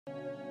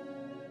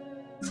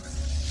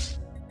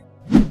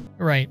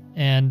Right,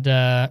 and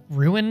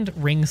ruined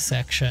ring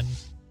section.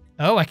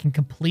 Oh, I can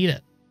complete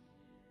it.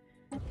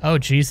 Oh,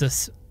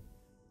 Jesus.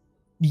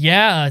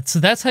 Yeah, so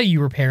that's how you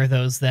repair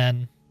those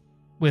then.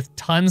 With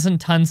tons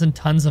and tons and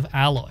tons of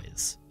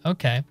alloys.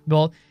 Okay,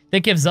 well,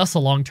 that gives us a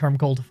long-term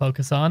goal to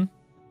focus on.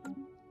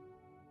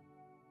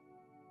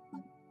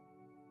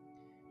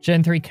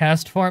 Gen 3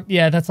 cast farm?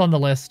 Yeah, that's on the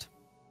list.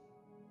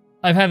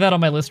 I've had that on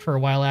my list for a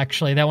while,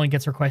 actually. That one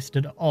gets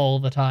requested all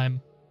the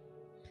time.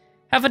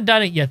 Haven't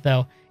done it yet,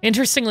 though.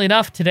 Interestingly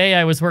enough, today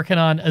I was working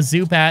on a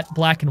Zubat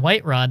black and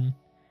white run.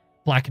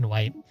 Black and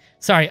white.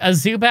 Sorry, a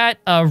Zubat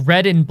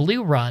red and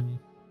blue run.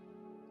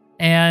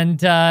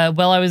 And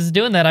while I was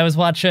doing that, I was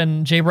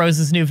watching Jay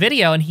Rose's new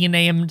video, and he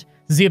named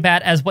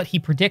Zubat as what he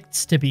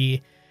predicts to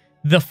be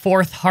the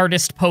 4th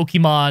hardest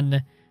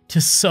Pokemon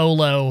to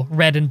solo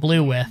red and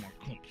blue with.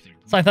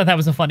 So I thought that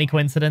was a funny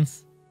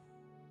coincidence.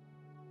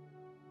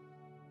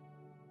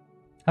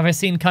 Have I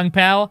seen Kung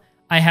Pao?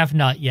 I have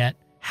not yet.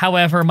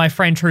 However, my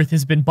friend Truth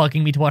has been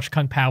bugging me to watch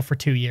Kung Pao for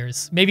 2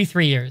 years, maybe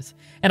 3 years.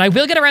 And I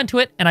will get around to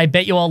it, and I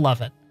bet you all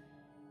love it.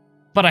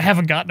 But I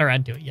haven't gotten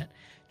around to it yet.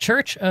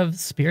 Church of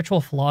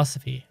Spiritual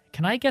Philosophy.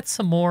 Can I get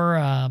some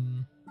more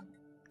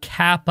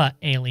Kappa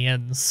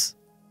aliens?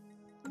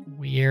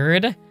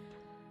 Weird.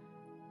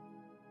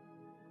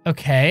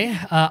 Okay,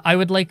 I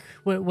would like,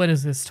 what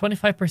is this?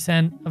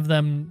 25% of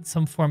them,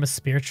 some form of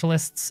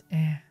spiritualists.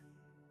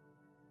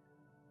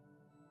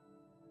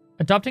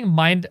 Adopting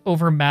Mind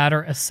over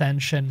Matter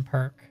Ascension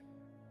perk.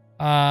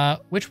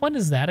 Which one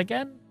is that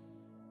again?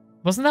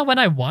 Wasn't that one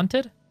I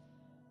wanted?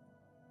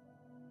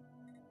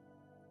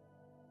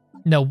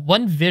 No,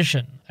 one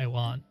vision I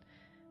want.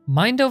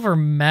 Mind over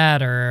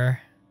Matter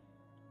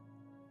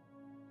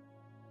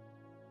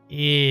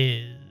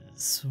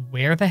is...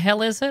 Where the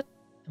hell is it?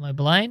 Am I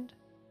blind?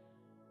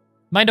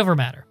 Mind over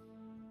Matter.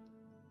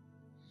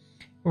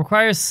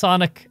 Requires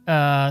Sonic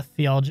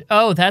theology.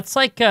 Oh, that's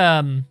like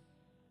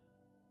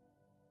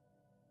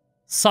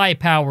Psi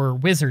Power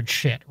wizard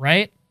shit,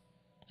 right?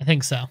 I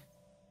think so.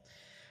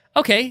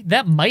 Okay,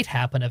 that might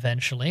happen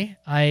eventually.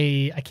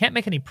 I can't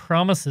make any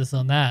promises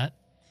on that.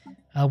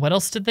 What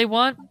else did they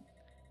want?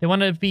 They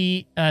want to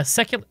be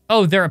secular.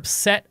 Oh, they're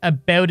upset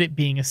about it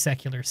being a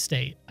secular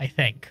state, I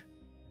think.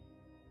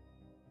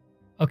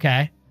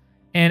 Okay.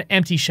 And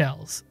empty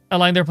shells.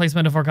 Allowing their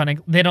placement of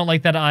organic. They don't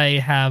like that I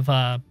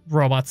have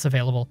robots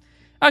available.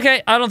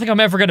 Okay, I don't think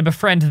I'm ever going to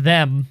befriend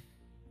them.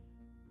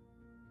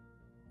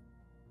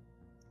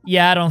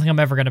 Yeah, I don't think I'm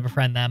ever going to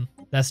befriend them.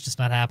 That's just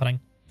not happening.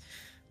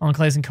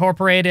 Enclaves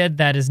Incorporated,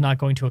 that is not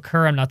going to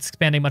occur. I'm not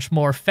expanding much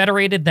more.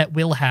 Federated, that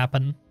will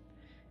happen.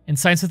 And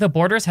Science Without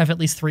Borders have at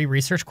least 3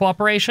 research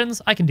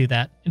cooperations. I can do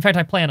that. In fact,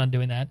 I plan on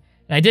doing that.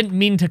 And I didn't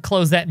mean to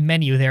close that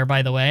menu there,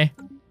 by the way.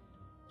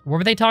 What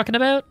were they talking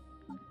about?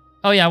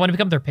 Oh yeah, I want to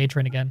become their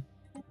patron again.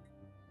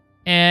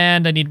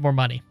 And I need more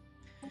money.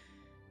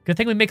 Good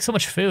thing we make so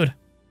much food.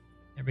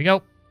 There we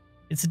go.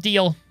 It's a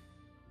deal.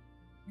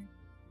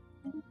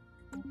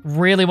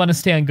 Really want to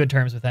stay on good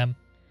terms with them.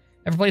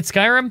 Ever played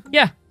Skyrim?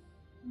 Yeah.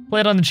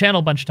 Played on the channel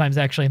a bunch of times,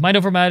 actually. Mind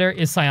Over Matter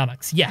is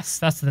Psionics. Yes,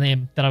 that's the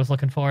name that I was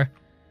looking for.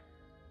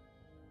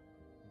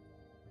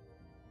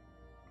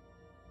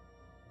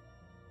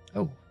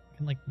 Oh, I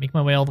can, like, make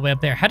my way all the way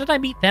up there. How did I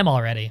meet them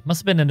already?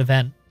 Must have been an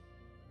event.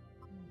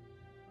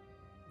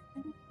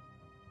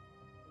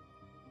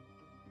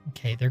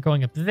 Okay, they're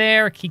going up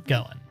there. Keep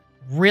going.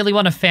 Really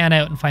want to fan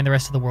out and find the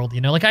rest of the world,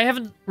 you know? Like, I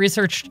haven't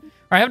researched,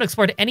 or I haven't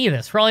explored any of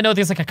this. For all I know,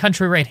 there's, like, a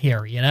country right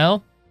here, you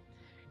know?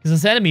 Because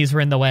his enemies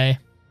were in the way.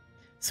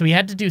 So we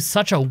had to do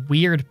such a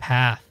weird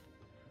path.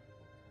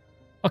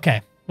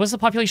 Okay. What does the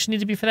population need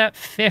to be for that?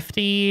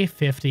 50,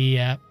 50,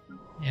 yeah.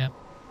 Yeah.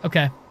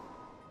 Okay.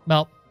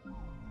 Well,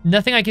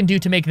 nothing I can do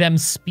to make them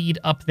speed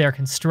up their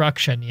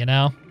construction, you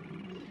know?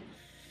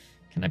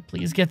 Can I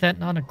please get that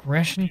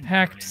non-aggression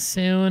pact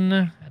soon?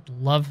 I'd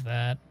love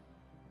that.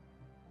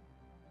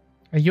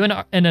 Are you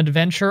an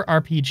adventure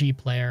RPG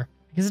player?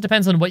 Because it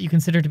depends on what you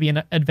consider to be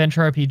an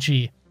adventure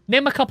RPG.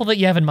 Name a couple that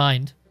you have in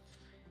mind.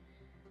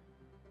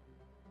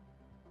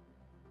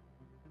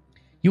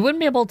 You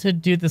wouldn't be able to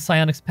do the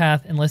Psionics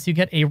path unless you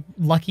get a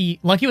lucky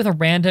with a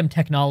random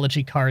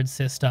technology card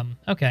system.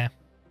 Okay.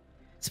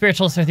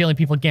 Spiritualists are the only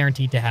people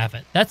guaranteed to have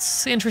it.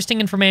 That's interesting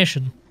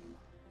information.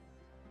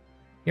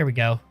 Here we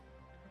go.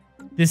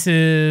 This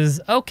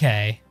is...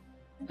 okay.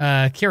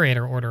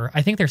 Curator order.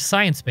 I think they're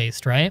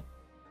science-based, right?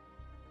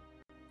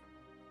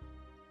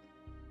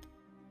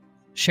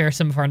 Share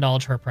some of our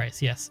knowledge for a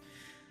price. Yes.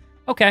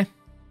 Okay.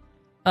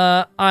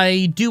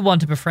 I do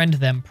want to befriend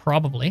them,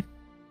 probably.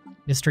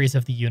 Mysteries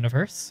of the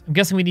Universe. I'm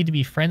guessing we need to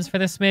be friends for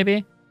this,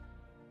 maybe?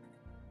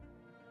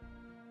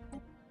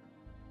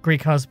 Great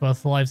cause,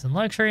 both lives and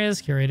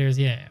luxuries. Curators,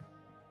 yeah.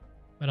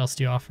 What else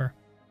do you offer?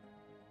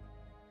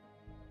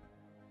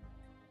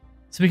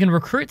 So we can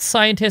recruit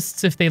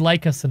scientists if they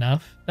like us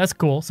enough. That's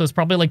cool. So it's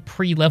probably like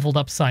pre-leveled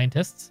up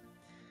scientists.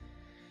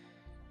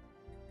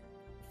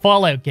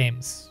 Fallout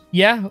games.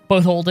 Yeah,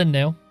 both old and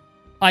new.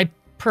 I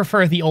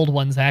prefer the old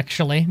ones,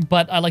 actually,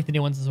 but I like the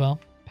new ones as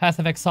well. Path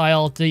of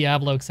Exile,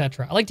 Diablo,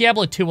 etc. I like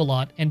Diablo 2 a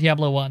lot, and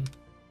Diablo 1. You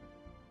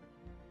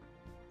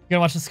gonna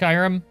watch the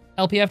Skyrim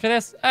LP after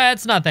this?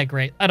 It's not that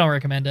great. I don't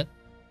recommend it.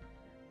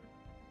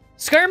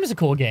 Skyrim is a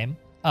cool game.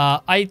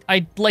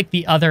 I like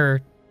the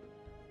other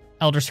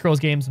Elder Scrolls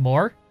games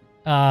more.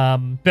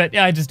 But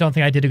I just don't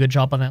think I did a good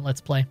job on that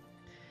Let's Play.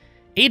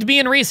 Aid me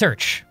in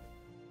research.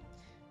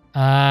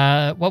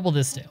 What will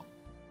this do?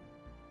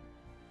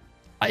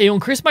 It'll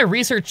increase my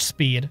research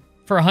speed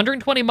for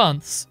 120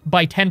 months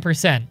by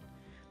 10%.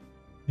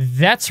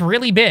 That's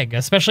really big,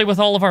 especially with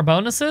all of our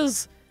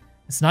bonuses.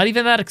 It's not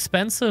even that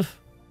expensive.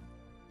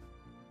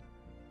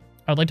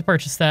 I would like to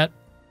purchase that.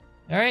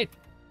 All right.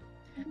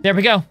 There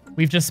we go.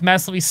 We've just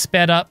massively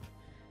sped up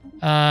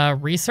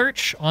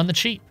research on the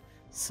cheap.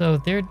 So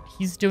there,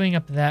 he's doing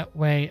up that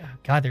way. Oh,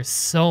 God, there's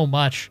so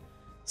much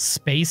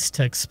space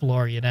to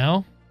explore, you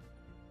know?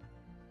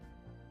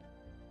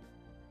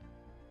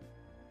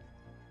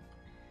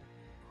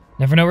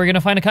 Never know where you're going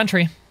to find a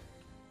country.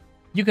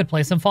 You could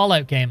play some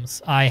Fallout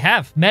games. I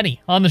have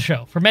many on the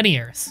show for many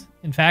years.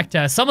 In fact,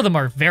 some of them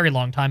are a very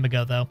long time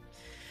ago, though.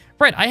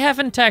 Right, I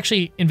haven't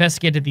actually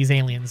investigated these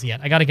aliens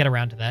yet. I got to get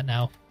around to that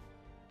now.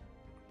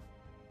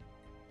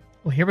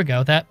 Well, here we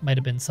go. That might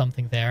have been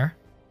something there.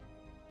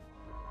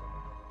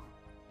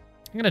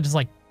 I'm going to just,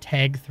 like,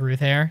 tag through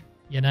there,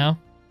 you know?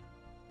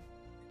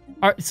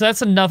 So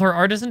that's another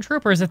artisan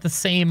troop, or is it the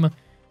same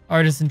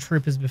artisan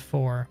troop as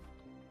before?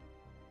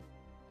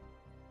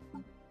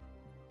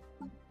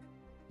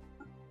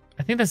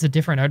 I think that's a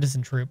different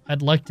artisan troop.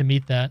 I'd like to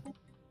meet that.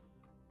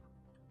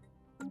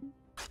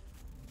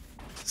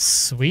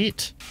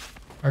 Sweet.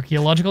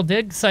 Archaeological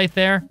dig site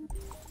there.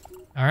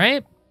 All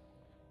right.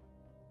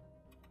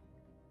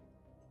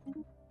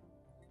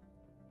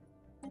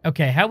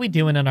 Okay, how we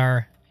doing in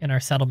our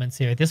settlements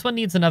here? This one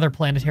needs another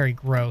planetary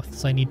growth,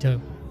 so I need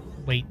to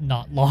wait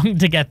not long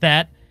to get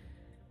that.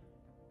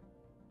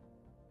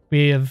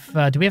 We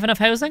have, do we have enough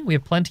housing? We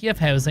have plenty of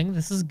housing.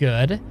 This is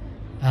good.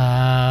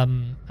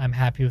 I'm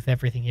happy with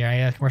everything here. I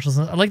got commercials.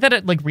 I like that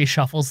it like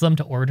reshuffles them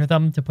to order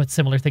them to put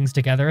similar things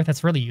together.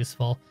 That's really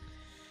useful.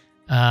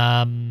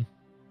 God,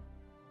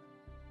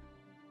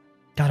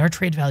 our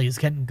trade value is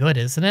getting good,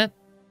 isn't it?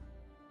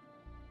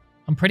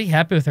 I'm pretty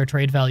happy with our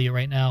trade value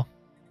right now.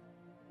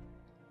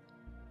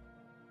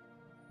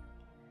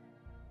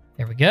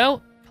 There we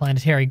go.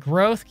 Planetary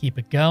growth. Keep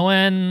it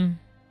going.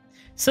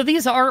 So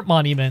these art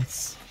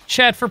monuments.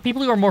 Chat, for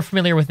people who are more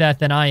familiar with that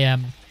than I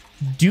am,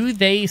 do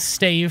they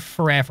stay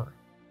forever?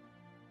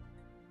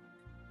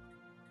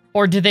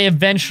 Or do they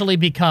eventually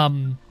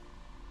become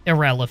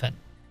irrelevant?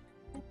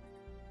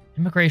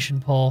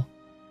 Immigration poll.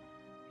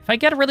 If I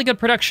get a really good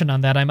production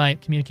on that, I might.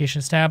 Communication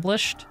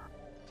established.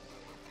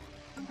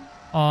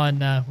 On,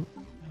 that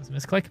was a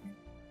misclick.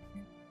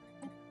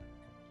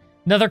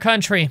 Another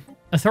country.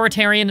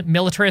 Authoritarian,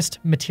 militarist,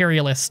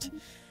 materialist.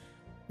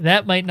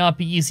 That might not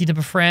be easy to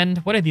befriend.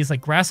 What are these,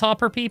 like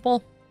grasshopper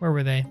people? Where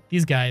were they?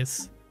 These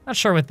guys. Not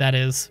sure what that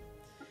is.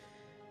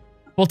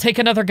 We'll take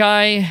another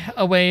guy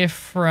away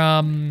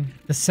from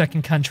the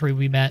second country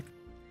we met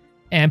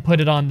and put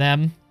it on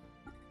them.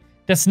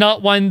 That's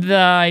not one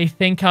that I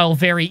think I'll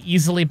very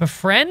easily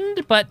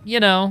befriend, but, you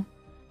know,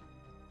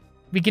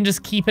 we can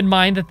just keep in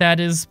mind that that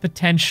is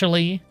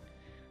potentially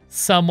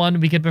someone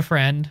we could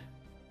befriend.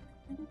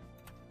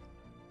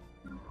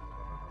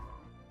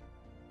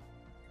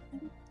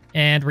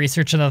 And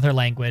research another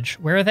language.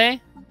 Where are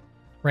they?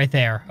 Right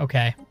there.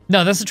 Okay.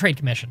 No, that's a trade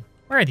commission.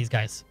 Where are these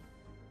guys?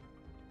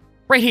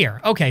 Right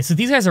here. Okay, so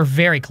these guys are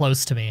very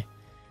close to me.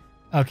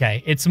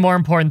 Okay, it's more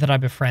important that I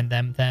befriend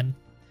them then.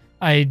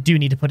 I do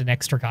need to put an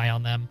extra guy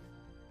on them.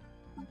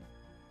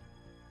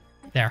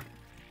 There.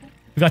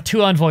 We've got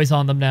 2 envoys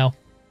on them now.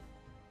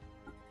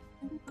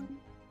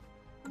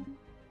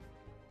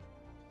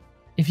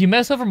 If you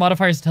mouse over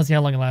modifiers, it tells you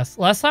how long it lasts.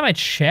 Last time I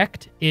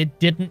checked, it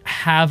didn't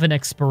have an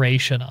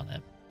expiration on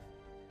it.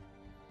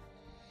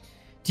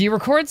 Do you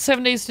record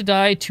 7 Days to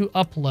Die to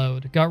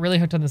upload? Got really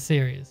hooked on the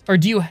series. Or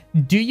do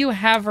you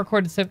have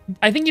recorded 7...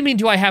 I think you mean,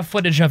 do I have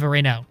footage of it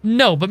right now?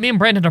 No, but me and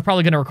Brandon are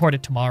probably going to record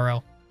it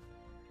tomorrow.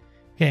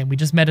 Okay, we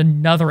just met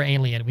another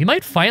alien. We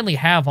might finally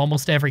have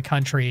almost every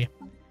country,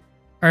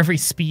 or every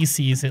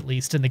species, at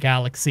least, in the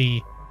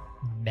galaxy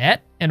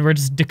met, and we're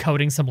just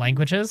decoding some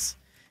languages.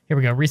 Here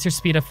we go. Research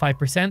speed of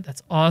 5%.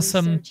 That's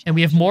awesome. And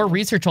we have more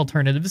research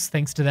alternatives,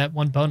 thanks to that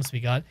one bonus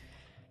we got.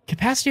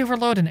 Capacity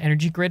overload and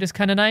energy grid is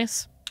kind of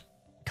nice.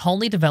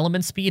 Colony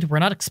development speed, we're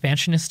not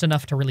expansionist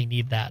enough to really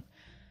need that.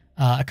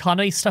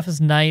 Economy stuff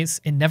is nice.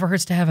 It never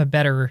hurts to have a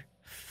better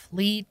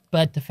fleet,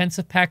 but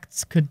defensive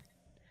pacts could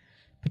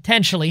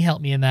potentially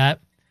help me in that.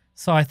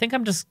 So I think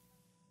I'm just,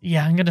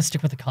 yeah, I'm going to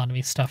stick with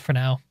economy stuff for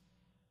now.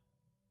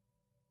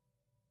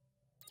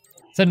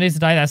 7 Days to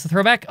Die, that's a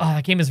throwback. Oh,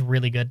 that game is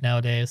really good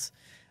nowadays.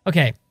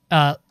 Okay,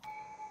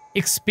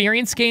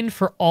 experience gain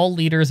for all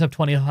leaders of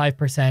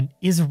 25%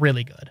 is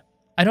really good.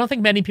 I don't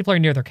think many people are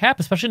near their cap,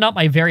 especially not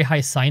my very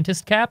high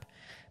scientist cap,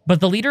 but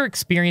the leader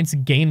experience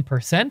gain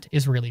percent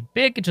is really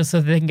big, just so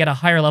that they can get a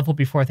higher level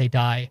before they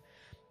die.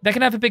 That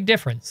can have a big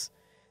difference.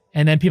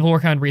 And then people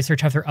working on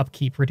research have their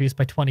upkeep reduced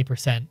by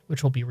 20%,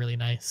 which will be really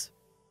nice.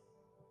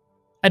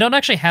 I don't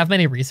actually have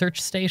many research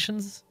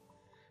stations,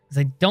 because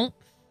I don't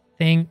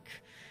think...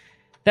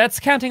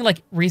 That's counting,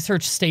 like,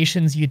 research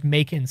stations you'd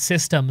make in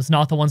systems,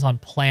 not the ones on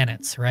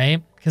planets,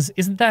 right? Because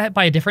isn't that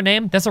by a different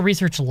name? That's a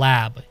research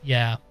lab,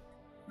 yeah.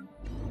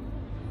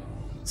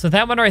 So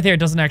that one right there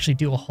doesn't actually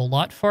do a whole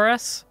lot for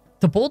us.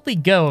 The boldly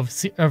go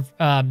of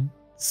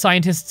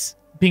scientists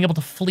being able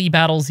to flee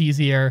battles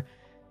easier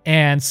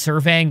and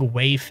surveying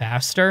way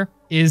faster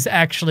is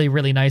actually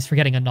really nice for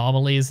getting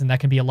anomalies, and that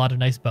can be a lot of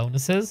nice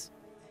bonuses.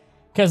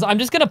 Because I'm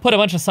just going to put a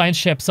bunch of science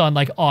ships on,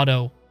 like,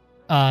 auto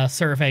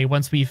survey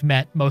once we've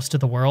met most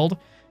of the world,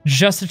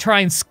 just to try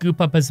and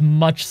scoop up as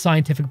much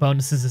scientific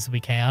bonuses as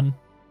we can.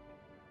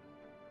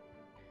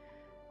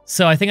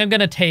 So I think I'm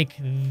going to take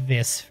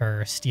this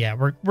first. Yeah,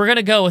 we're going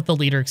to go with the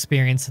leader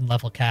experience and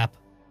level cap.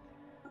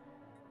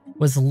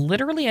 Was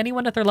literally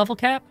anyone at their level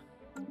cap?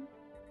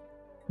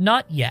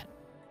 Not yet.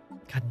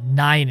 God,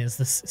 9 is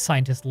the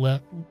scientist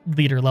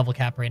leader level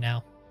cap right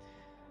now.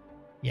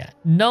 Yeah,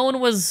 no one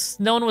was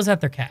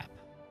at their cap.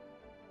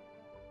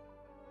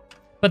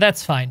 But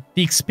that's fine.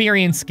 The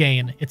experience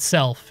gain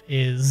itself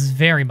is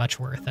very much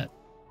worth it.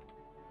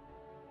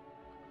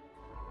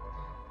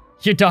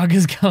 Your dog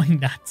is going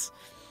nuts.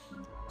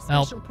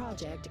 Special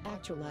project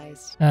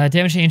actualized.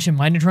 Damage to ancient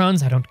mining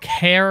drones, I don't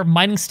care.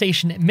 Mining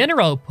station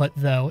mineral output,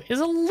 though, is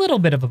a little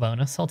bit of a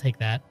bonus. I'll take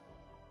that.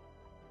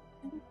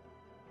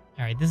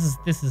 All right, this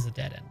is a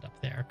dead end up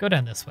there. Go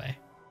down this way.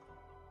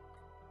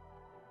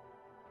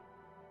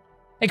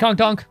 Hey, Conk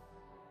Donk.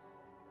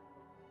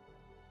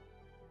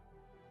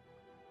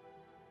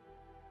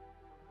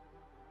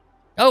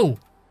 Oh,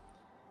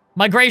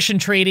 migration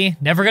treaty.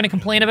 Never going to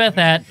complain about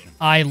that.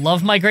 I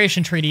love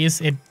migration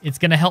treaties. It's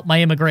going to help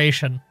my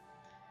immigration.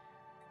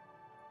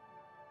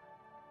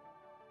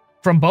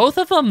 From both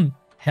of them?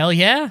 Hell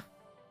yeah.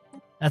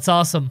 That's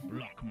awesome.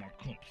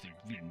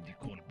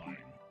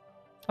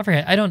 I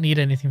forget, I don't need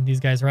anything from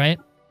these guys, right?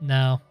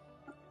 No.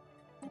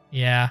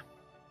 Yeah.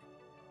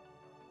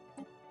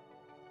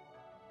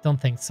 Don't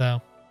think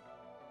so.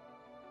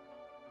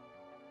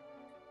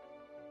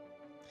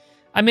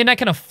 I mean, I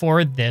can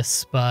afford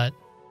this, but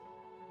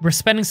we're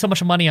spending so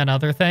much money on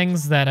other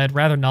things that I'd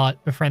rather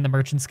not befriend the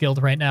Merchants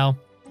Guild right now.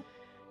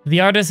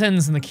 The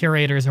artisans and the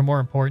curators are more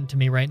important to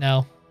me right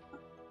now.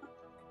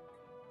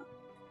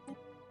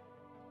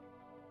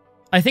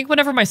 I think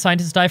whenever my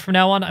scientists die from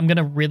now on, I'm going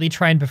to really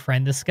try and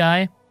befriend this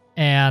guy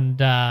and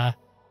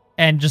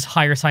just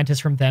hire scientists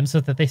from them so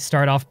that they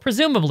start off,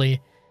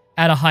 presumably,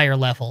 at a higher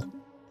level.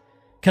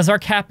 Because our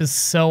cap is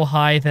so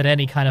high that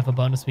any kind of a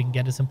bonus we can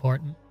get is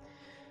important.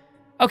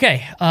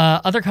 Okay,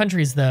 other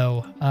countries,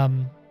 though.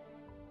 Can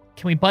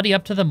we buddy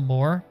up to them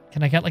more?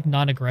 Can I get, like,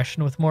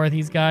 non-aggression with more of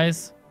these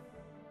guys?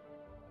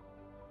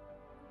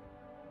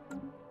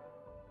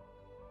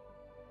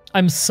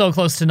 I'm so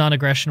close to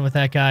non-aggression with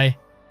that guy.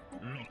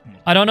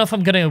 I don't know if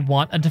I'm going to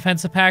want a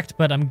defensive pact,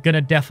 but I'm going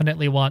to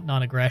definitely want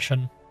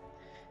non-aggression.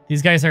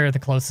 These guys are the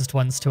closest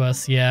ones to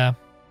us, yeah.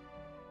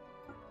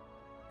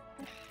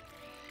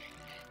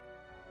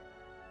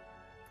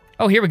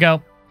 Oh, here we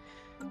go.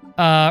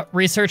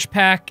 Research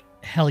pack,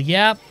 hell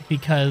yeah,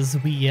 because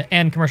we...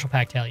 And commercial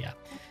pact, hell yeah.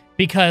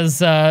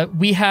 Because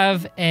we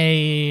have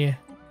a...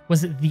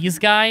 Was it these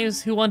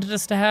guys who wanted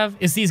us to have?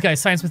 It's these guys,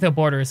 Science Without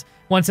Borders.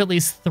 Once at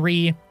least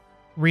 3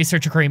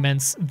 research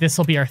agreements, this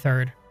will be our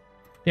 3rd.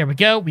 There we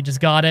go. We just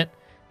got it.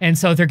 And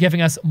so they're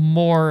giving us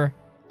more,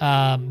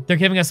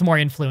 more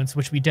influence,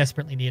 which we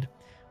desperately need.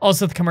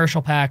 Also, the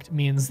commercial pact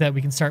means that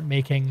we can start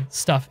making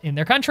stuff in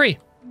their country.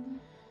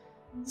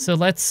 So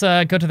let's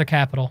go to their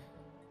capital.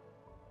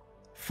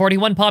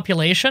 41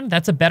 population.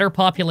 That's a better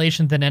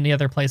population than any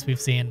other place we've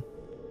seen.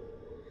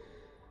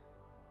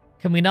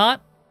 Can we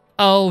not?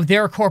 Oh,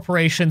 they're a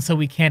corporation, so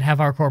we can't have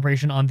our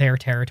corporation on their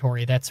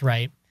territory. That's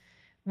right.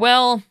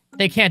 Well,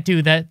 they can't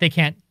do that. They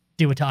can't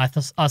do it to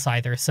us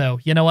either. So,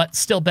 you know what?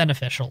 Still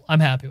beneficial. I'm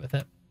happy with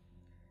it.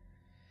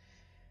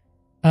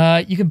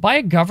 You can buy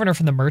a governor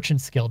from the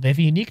Merchants Guild. They have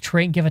a unique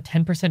trait and give a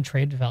 10%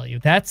 trade value.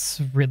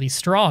 That's really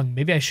strong.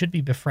 Maybe I should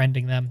be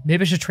befriending them.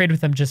 Maybe I should trade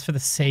with them just for the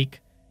sake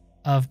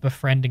of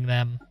befriending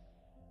them.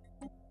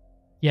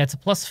 Yeah, it's a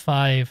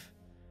 +5.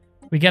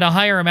 We get a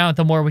higher amount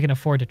the more we can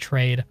afford to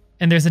trade.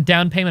 And there's a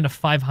down payment of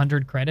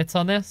 500 credits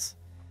on this.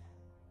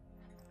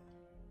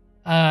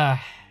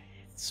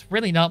 It's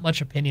really not much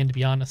opinion, to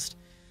be honest.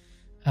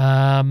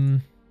 I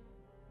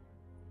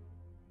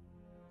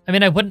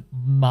mean, I wouldn't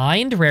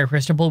mind Rare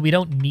Crystal, but we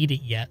don't need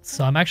it yet,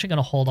 so I'm actually going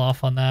to hold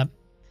off on that.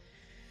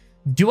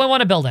 Do I want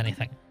to build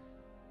anything?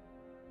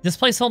 This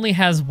place only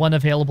has 1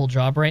 available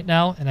job right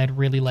now, and I'd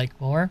really like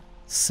more.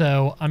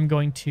 So I'm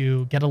going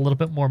to get a little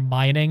bit more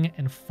mining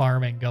and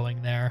farming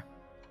going there.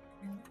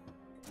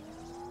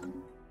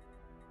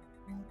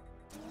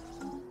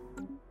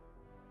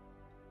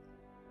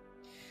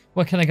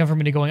 What kind of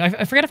government are you going?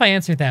 I forget if I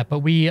answered that, but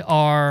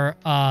we're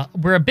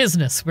a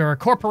business. We're a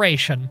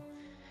corporation.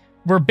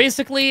 We're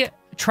basically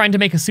trying to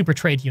make a super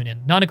trade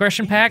union.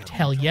 Non-aggression pact?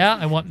 Hell yeah.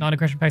 I want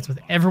non-aggression pacts with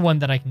everyone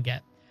that I can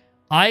get.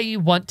 I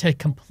want to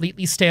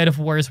completely stay out of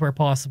wars where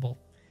possible.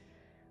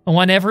 I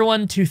want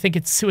everyone to think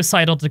it's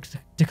suicidal to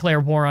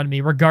declare war on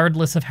me,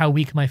 regardless of how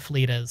weak my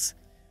fleet is.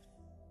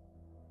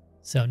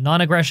 So,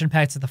 non-aggression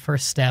pacts are the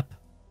first step.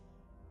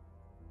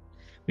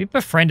 We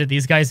befriended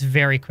these guys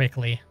very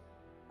quickly.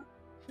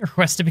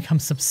 Request to become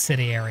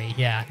subsidiary.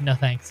 Yeah, no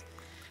thanks.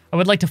 I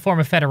would like to form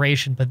a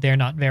federation, but they're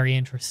not very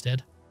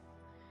interested.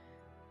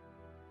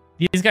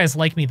 These guys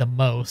like me the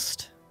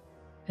most.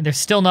 And they're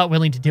still not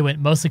willing to do it,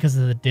 mostly because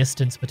of the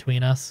distance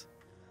between us.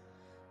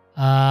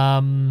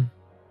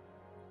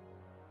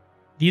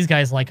 These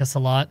guys like us a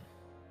lot.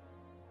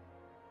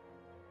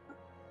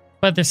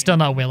 But they're still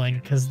not willing,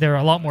 because they're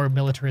a lot more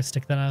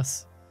militaristic than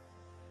us.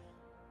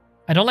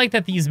 I don't like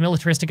that these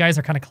militaristic guys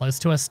are kind of close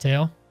to us,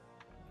 too.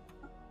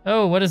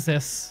 Oh, what is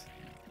this?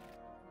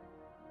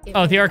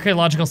 Oh, the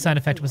archaeological sound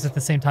effect was at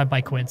the same time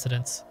by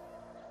coincidence.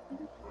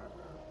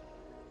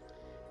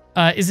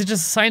 Is it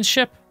just a science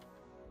ship?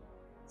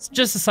 It's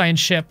just a science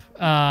ship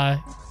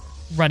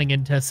running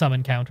into some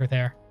encounter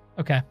there.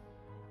 Okay.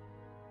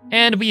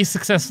 And we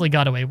successfully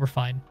got away. We're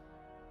fine.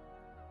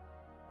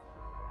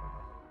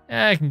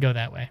 I can go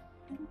that way.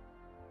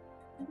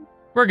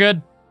 We're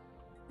good.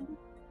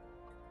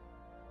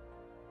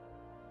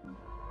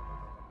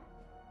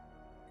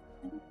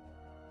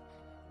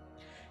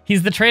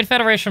 He's the Trade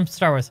Federation from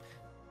Star Wars.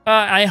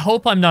 I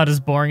hope I'm not as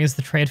boring as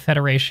the Trade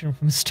Federation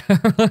from Star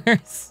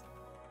Wars.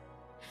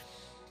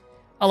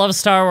 I love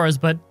Star Wars,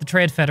 but the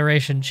Trade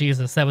Federation,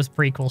 Jesus, that was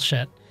prequel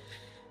shit.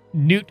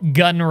 Newt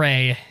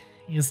Gunray.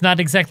 He's not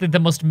exactly the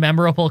most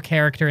memorable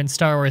character in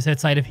Star Wars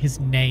outside of his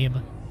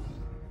name.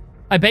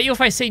 I bet you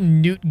if I say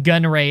Newt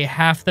Gunray,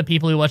 half the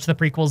people who watch the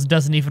prequels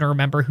doesn't even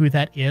remember who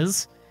that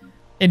is.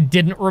 And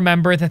didn't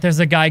remember that there's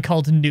a guy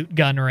called Newt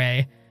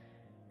Gunray.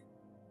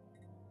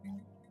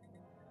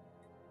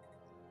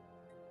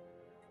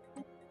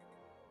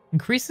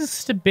 Increases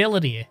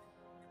stability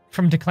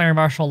from declaring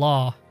martial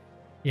law.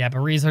 Yeah, but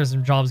resources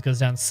and jobs goes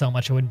down so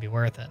much it wouldn't be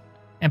worth it.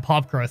 And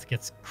pop growth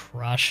gets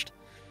crushed.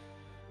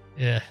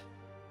 Ugh.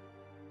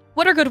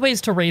 What are good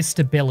ways to raise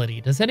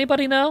stability? Does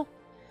anybody know?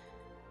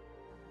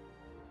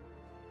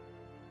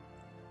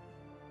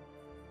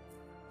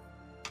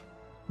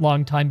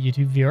 Long-time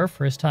YouTube viewer,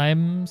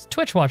 first-time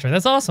Twitch watcher.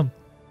 That's awesome.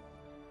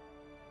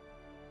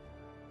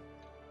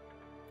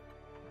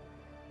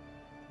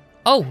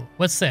 Oh,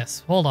 what's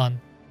this? Hold on.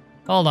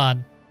 Hold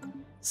on.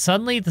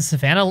 Suddenly, the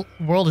Savannah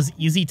world is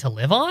easy to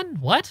live on?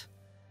 What?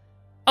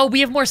 Oh,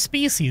 we have more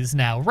species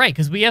now. Right,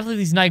 because we have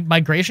these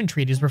migration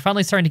treaties. We're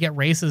finally starting to get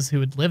races who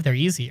would live there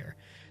easier.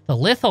 The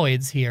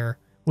lithoids here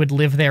would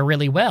live there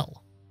really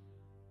well.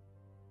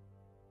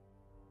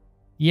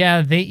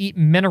 Yeah, they eat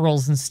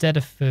minerals instead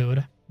of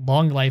food.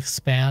 Long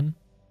lifespan.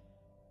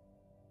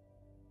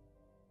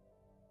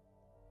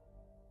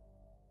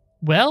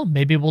 Well,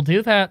 maybe we'll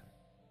do that.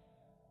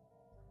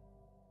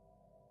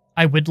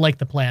 I would like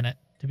the planet,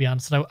 to be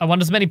honest. I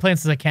want as many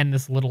planets as I can in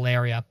this little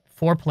area.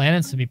 4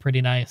 planets would be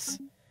pretty nice.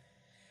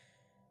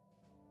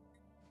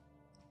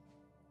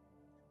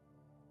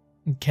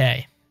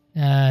 Okay.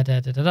 We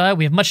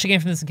have much to gain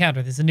from this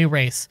encounter. There's a new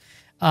race.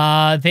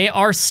 They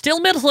are still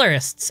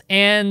militarists.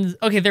 And,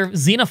 okay, they're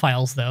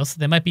xenophiles, though, so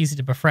they might be easy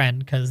to befriend,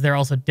 because they're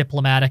also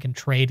diplomatic and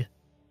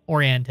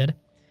trade-oriented.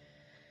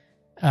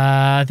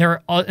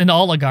 They're an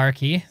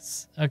oligarchy.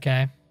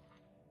 Okay.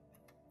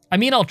 I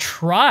mean, I'll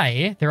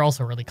try. They're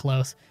also really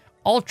close.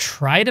 I'll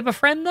try to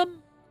befriend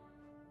them.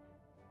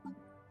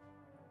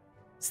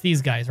 It's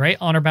these guys, right?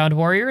 Honor-bound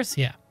warriors?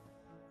 Yeah.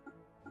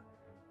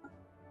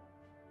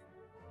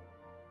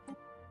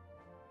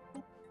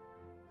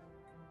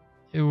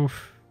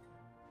 Oof.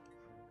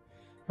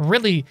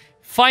 Really,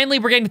 finally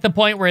we're getting to the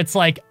point where it's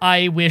like,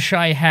 I wish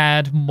I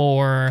had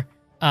more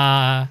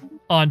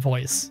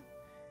envoys.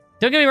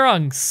 Don't get me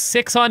wrong,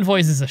 6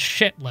 envoys is a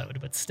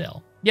shitload, but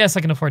still. Yes, I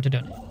can afford to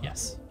donate.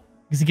 Yes.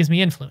 Because it gives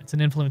me influence,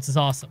 and influence is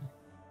awesome.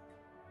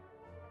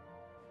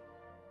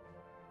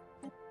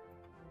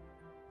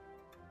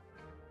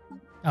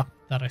 Oh,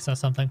 thought I saw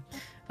something.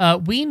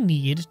 We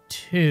need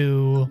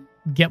to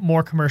get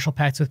more commercial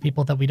pacts with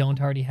people that we don't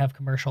already have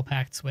commercial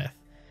pacts with.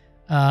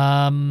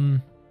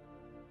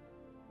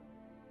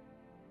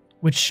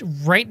 Which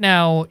right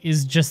now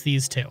is just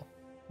these 2.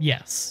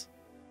 Yes.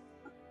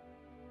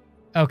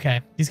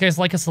 Okay, these guys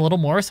like us a little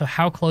more, so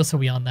how close are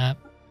we on that?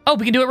 Oh,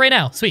 we can do it right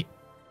now. Sweet.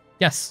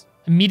 Yes.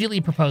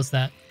 Immediately propose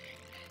that.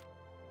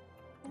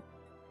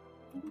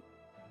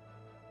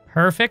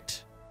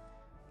 Perfect.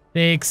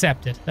 They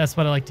accepted. That's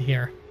what I like to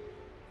hear.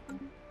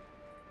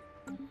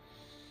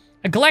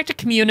 A galactic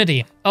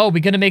community. Oh,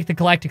 we're going to make the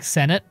Galactic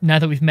Senate now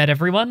that we've met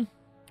everyone?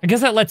 I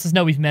guess that lets us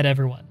know we've met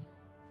everyone.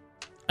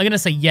 I'm going to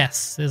say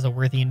yes. This is a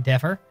worthy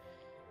endeavor.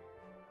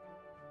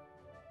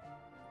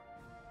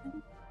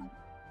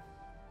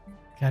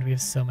 God, we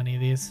have so many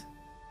of these.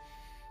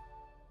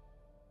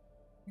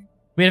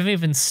 We haven't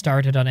even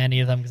started on any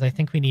of them because I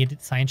think we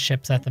need science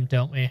ships at them,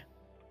 don't we?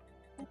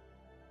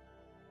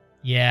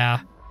 Yeah.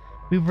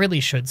 We really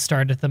should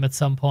start at them at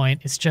some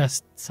point. It's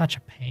just such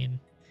a pain.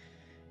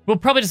 We'll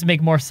probably just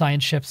make more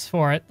science ships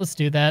for it. Let's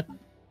do that.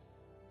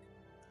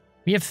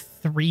 We have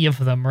 3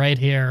 of them right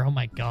here. Oh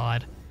my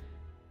god.